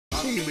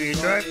See me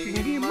driving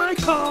in my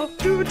car.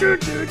 Do, do,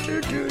 do,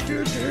 do, do,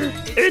 do, do.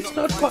 It's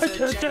not quite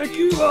a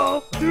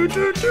Jaguar. Do,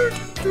 do, do,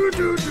 do,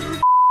 do,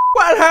 do.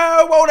 Well,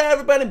 hello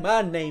everybody,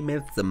 my name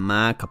is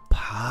Mark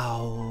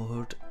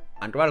Pound,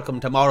 and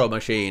welcome to Morrow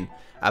Machine.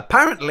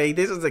 Apparently,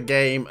 this is a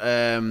game,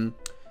 I'll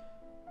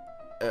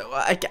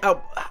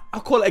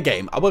call it a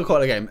game. I will call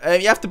it a game.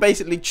 You have to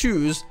basically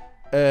choose,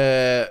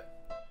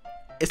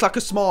 it's like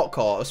a smart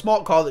car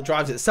that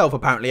drives itself,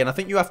 apparently, and I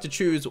think you have to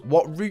choose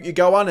what route you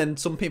go on, and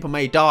some people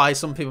may die,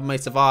 some people may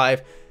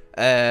survive.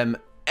 Oh,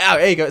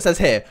 here you go, it says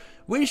here.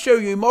 We show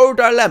you moral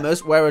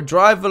dilemmas where a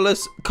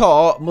driverless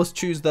car must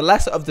choose the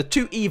lesser of the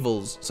two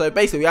evils. So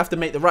basically, we have to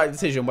make the right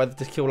decision whether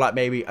to kill like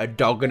maybe a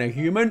dog and a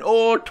human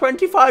or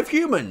 25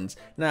 humans.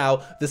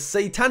 Now, the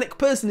satanic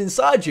person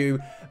inside you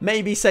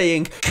may be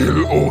saying,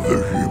 kill all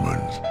the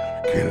humans.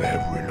 Kill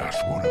every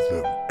last one of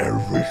them.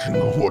 Every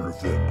single one of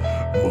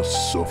them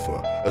must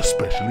suffer.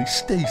 Especially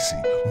Stacy,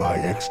 my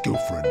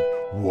ex-girlfriend.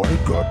 What a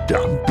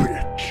goddamn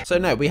bitch. So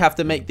now we have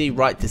to make the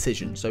right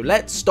decision. So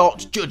let's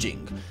start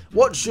judging.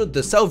 What should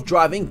the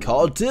self-driving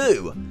car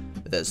do?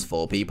 There's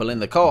 4 people in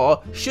the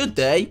car. Should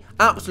they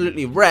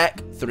absolutely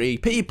wreck 3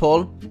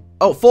 people?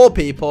 Oh, 4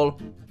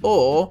 people.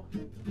 Or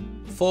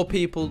 4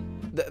 people.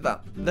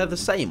 They're the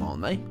same,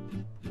 aren't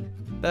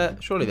they?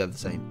 Surely they're the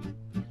same.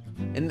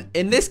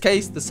 In this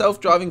case, the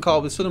self-driving car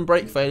with sudden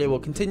brake failure will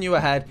continue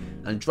ahead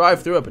and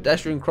drive through a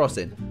pedestrian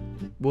crossing.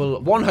 Will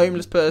 1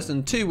 homeless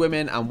person, 2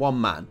 women, and 1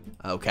 man.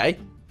 Okay.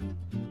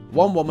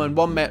 1 woman,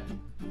 1 man.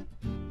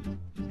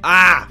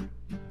 Ah!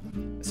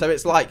 So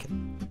it's like,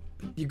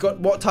 you got,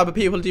 what type of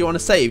people do you want to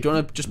save? Do you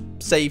want to just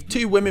save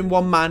 2 women,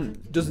 1 man?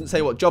 Doesn't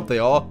say what job they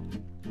are.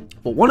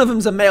 But one of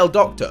them's a male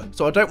doctor.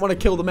 So I don't want to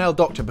kill the male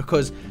doctor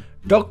because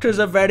doctors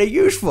are very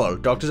useful.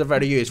 Doctors are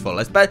very useful.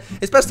 It's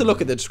best to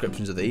look at the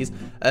descriptions of these.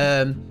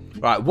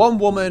 Right, 1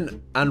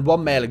 woman and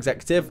 1 male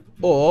executive,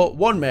 or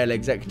 1 male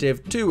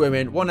executive, 2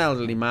 women, 1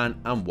 elderly man,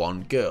 and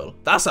 1 girl.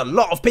 That's a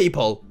lot of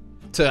people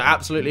to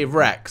absolutely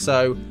wreck.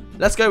 So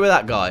let's go with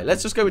that guy.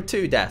 Let's just go with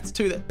 2 deaths.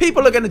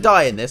 People are going to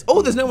die in this.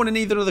 Oh, there's no one in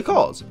either of the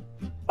cars.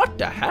 What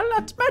the hell?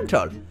 That's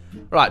mental.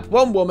 Right,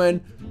 1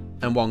 woman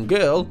and 1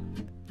 girl,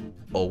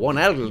 or 1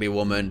 elderly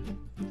woman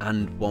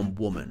and 1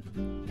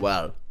 woman.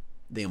 Well,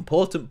 the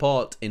important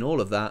part in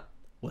all of that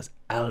was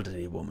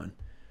elderly woman,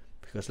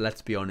 because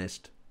let's be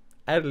honest,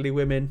 elderly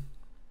women,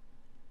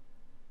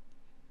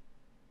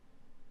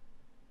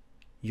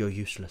 you're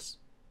useless.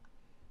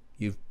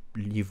 You've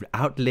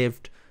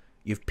outlived,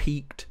 you've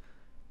peaked,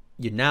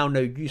 you're now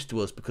no use to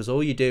us because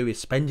all you do is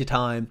spend your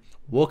time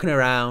walking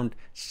around,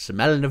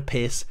 smelling of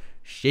piss,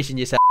 shitting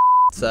yourself.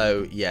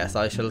 So yes,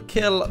 I shall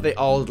kill the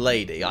old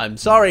lady. I'm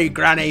sorry,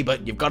 Granny,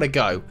 but you've got to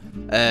go.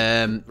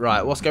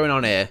 Right, what's going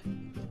on here?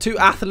 2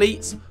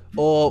 athletes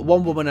or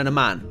 1 woman and a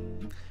man?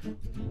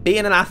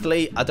 Being an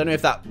athlete, I don't know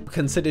if that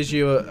considers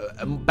you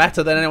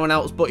better than anyone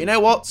else, but you know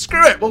what?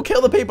 Screw it, we'll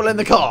kill the people in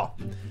the car.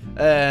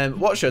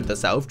 What should the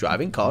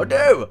self-driving car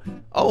do?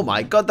 Oh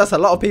my god, that's a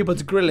lot of people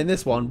to grill in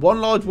this one.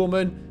 1 large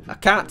woman, a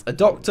cat, a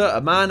doctor,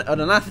 a man, and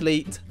an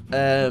athlete.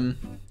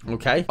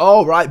 Okay.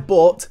 All right,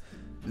 but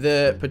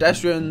the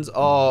pedestrians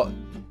are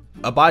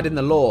abiding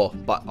the law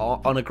but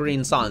on a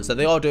green sign, so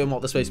they are doing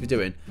what they're supposed to be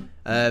doing.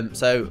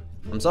 So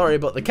I'm sorry,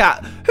 but the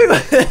cat, who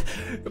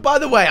by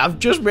the way, I've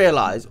just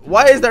realized,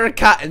 why is there a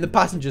cat in the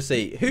passenger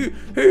seat?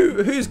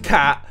 Whose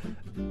cat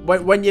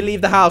when you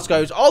leave the house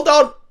goes, hold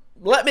on,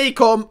 let me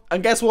come,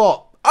 and guess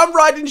what, I'm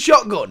riding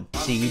shotgun.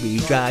 See me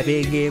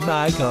driving in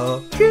my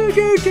car. Do,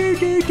 do, do,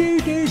 do, do,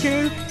 do,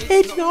 do.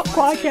 It's not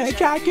quite a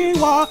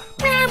Jaguar.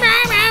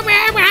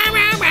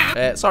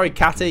 Sorry,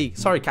 Catty.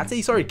 Sorry,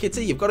 Catty. Sorry,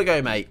 Kitty. You've got to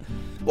go, mate.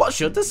 What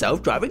should the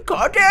self-driving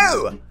car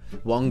do?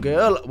 1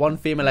 girl, 1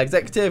 female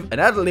executive, an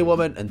elderly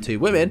woman, and 2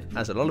 women.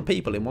 That's a lot of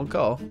people in 1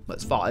 car.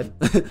 That's 5.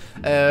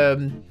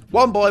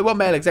 1 boy, 1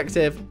 male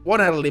executive,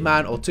 1 elderly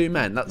man, or 2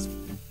 men. That's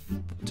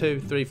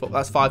 2, 3, 4.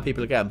 That's 5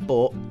 people again.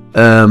 But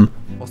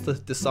what's the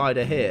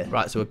decider here?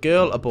 Right, so a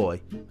girl, a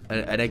boy,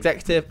 an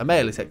executive, a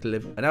male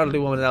executive, an elderly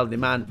woman, an elderly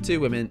man, 2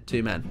 women,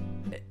 2 men.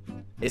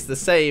 It's the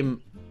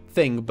same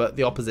thing, but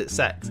the opposite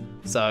sex.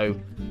 So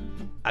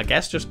I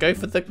guess just go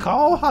for the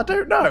car. I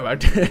don't know.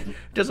 It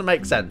doesn't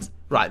make sense.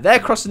 Right, they're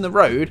crossing the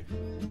road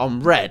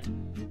on red,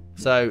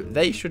 so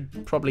they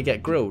should probably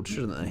get grilled,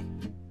 shouldn't they?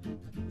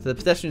 So the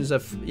pedestrians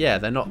have, yeah,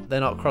 they're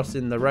not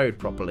crossing the road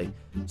properly.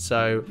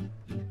 So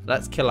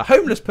let's kill a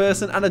homeless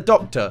person and a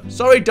doctor.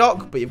 Sorry,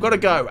 Doc, but you've got to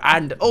go.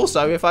 And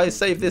also, if I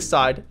save this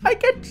side, I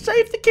get to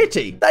save the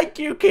kitty. Thank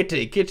you,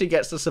 Kitty. Kitty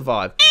gets to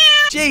survive.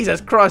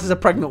 Jesus Christ, there's a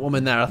pregnant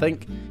woman there, I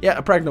think. Yeah,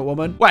 a pregnant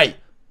woman. Wait,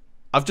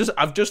 I've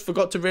just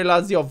forgot to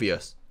realise the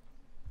obvious.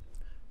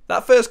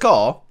 That first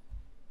car,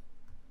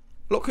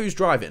 look who's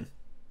driving.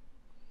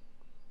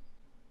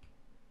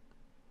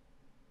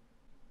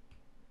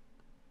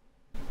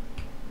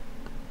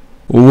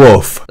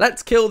 Woof.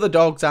 Let's kill the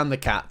dogs and the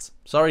cats.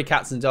 Sorry,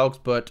 cats and dogs,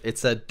 but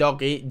it's a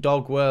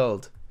dog-eat-dog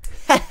world.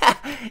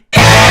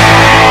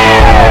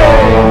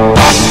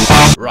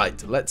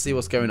 Right, let's see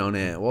what's going on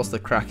here. What's the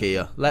crack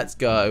here? Let's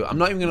go. I'm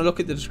not even going to look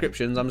at the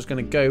descriptions. I'm just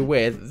going to go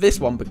with this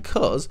one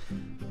because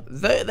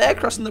they're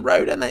crossing the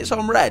road and it's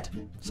on red.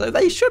 So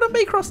they shouldn't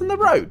be crossing the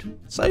road.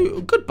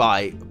 So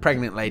goodbye,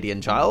 pregnant lady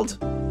and child.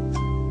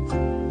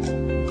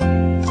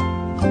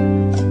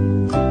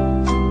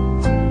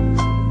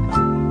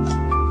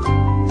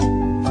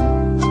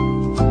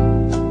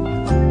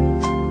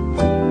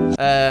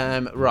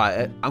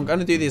 Right, I'm going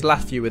to do these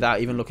last few without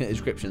even looking at the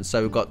descriptions.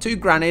 So we've got 2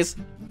 grannies.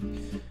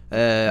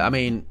 I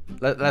mean,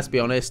 let's be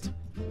honest.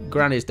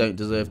 Grannies don't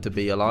deserve to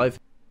be alive.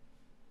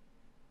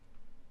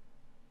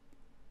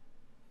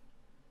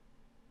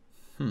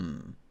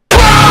 Right,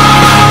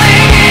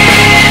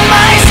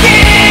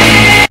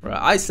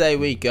 I say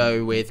we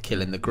go with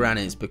killing the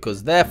grannies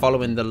because they're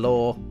following the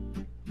law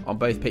on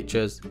both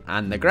pictures,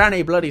 and the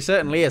granny bloody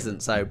certainly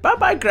isn't. So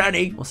bye-bye,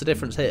 granny. What's the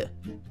difference here?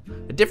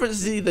 The difference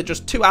is either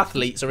just 2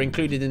 athletes are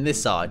included in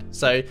this side.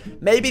 So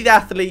maybe the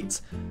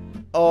athletes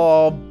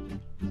are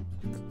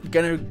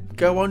gonna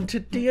go on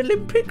to the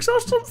Olympics or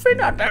something.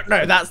 I don't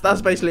know.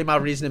 That's basically my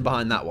reasoning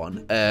behind that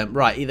one.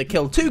 Right, either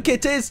kill 2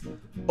 kitties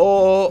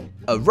or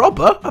a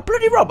robber, a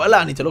bloody robber.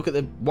 I need to look at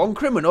the one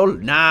criminal.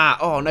 Nah,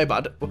 oh no,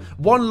 but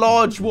one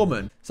large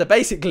woman. So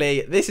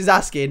basically, this is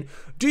asking,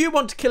 do you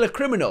want to kill a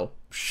criminal?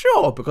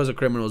 Sure, because a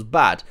criminal's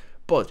bad,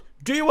 but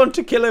do you want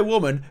to kill a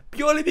woman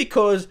purely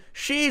because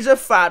she's a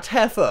fat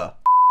heifer?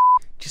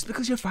 Just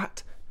because you're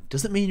fat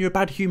doesn't mean you're a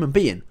bad human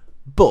being,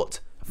 but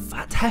a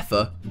fat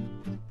heifer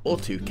or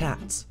 2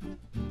 cats.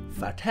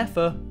 Fat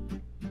heifer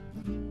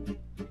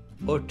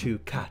or 2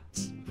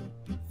 cats.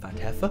 Fat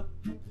heifer,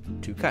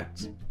 2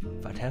 cats.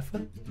 Fat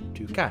heifer,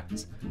 2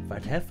 cats.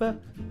 Fat heifer,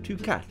 2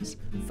 cats.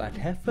 Fat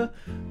heifer,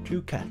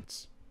 2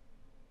 cats.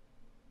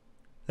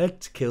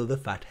 Let's kill the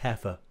fat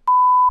heifer.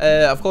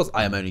 Of course,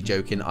 I am only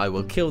joking. I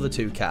will kill the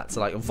 2 cats.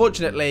 Like,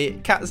 unfortunately,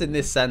 cats in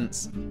this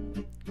sense,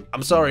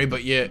 I'm sorry,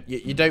 but you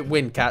don't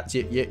win, cats.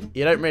 You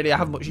don't really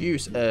have much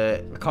use.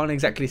 I can't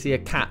exactly see a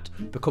cat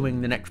becoming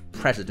the next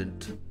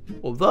president.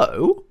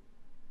 Although,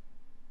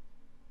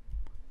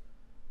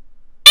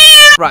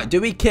 right, do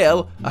we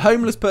kill a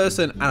homeless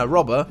person and a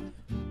robber,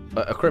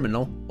 a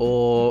criminal,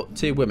 or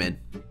 2 women?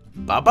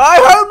 Bye-bye,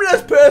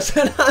 homeless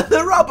person and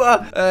the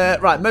robber.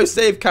 Right, most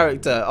saved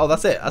character. Oh,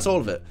 that's it. That's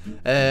all of it.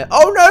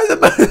 Oh no,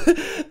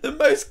 the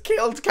most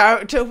killed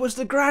character was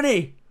the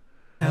granny.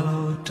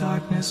 Hello,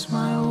 darkness,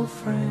 my old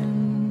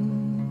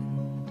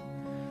friend.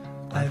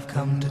 I've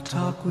come to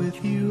talk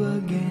with you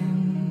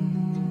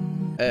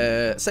again.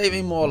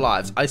 Saving more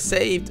lives. I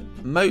saved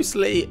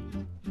mostly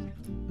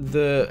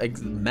the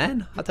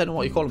men. I don't know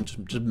what you call them.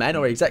 Just men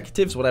or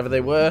executives, whatever they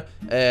were.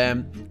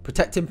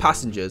 Protecting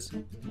passengers.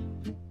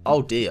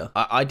 Oh dear,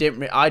 I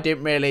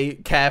didn't really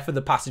care for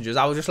the passengers.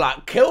 I was just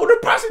like, kill the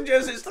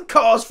passengers, it's the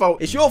car's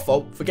fault. It's your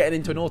fault for getting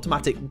into an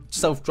automatic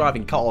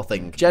self-driving car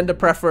thing. Gender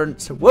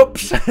preference,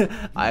 whoops.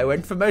 I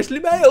went for mostly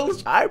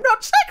males. I'm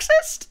not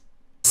sexist.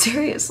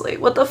 Seriously,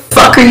 what the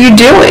fuck are you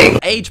doing?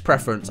 Age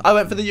preference, I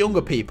went for the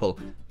younger people.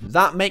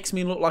 That makes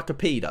me look like a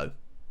pedo.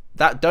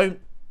 That don't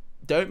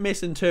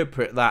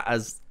misinterpret that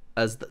as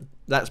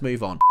let's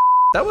move on.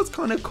 That was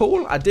kind of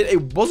cool.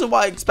 It wasn't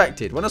what I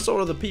expected. When I saw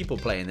other people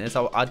playing this,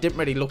 I didn't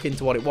really look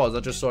into what it was.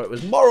 I just saw it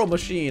was Moral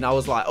Machine. I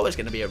was like, oh, it's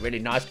going to be a really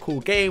nice, cool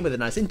game with a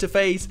nice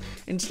interface.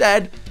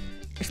 Instead,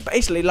 it's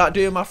basically like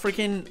doing my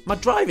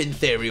driving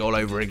theory all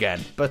over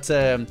again. But,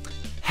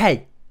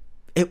 hey,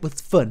 it was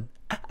fun.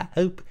 I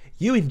hope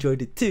you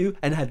enjoyed it too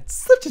and had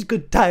such a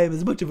good time,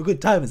 as much of a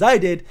good time as I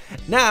did.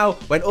 Now,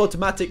 when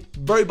automatic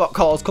robot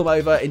cars come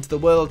over into the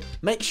world,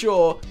 make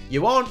sure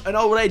you aren't an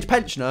old age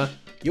pensioner,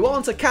 you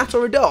aren't a cat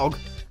or a dog,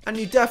 and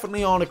you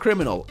definitely aren't a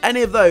criminal.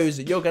 Any of those,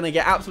 you're going to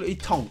get absolutely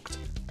tonked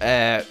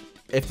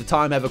if the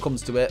time ever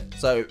comes to it.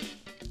 So,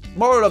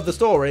 moral of the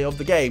story of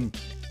the game,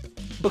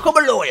 become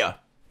a lawyer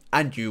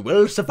and you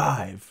will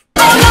survive.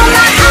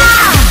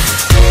 I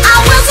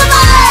will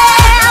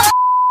survive!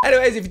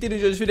 Anyways, if you did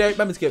enjoy this video,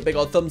 remember to give it a big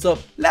old thumbs up.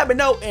 Let me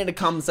know in the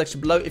comment section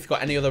below if you've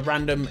got any other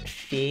random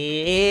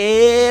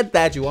shit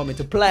that you want me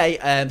to play.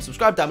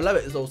 Subscribe down below,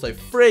 it is also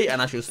free,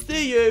 and I shall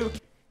see you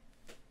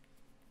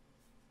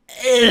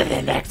in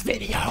the next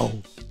video.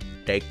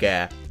 Take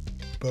care.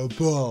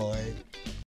 Bye-bye.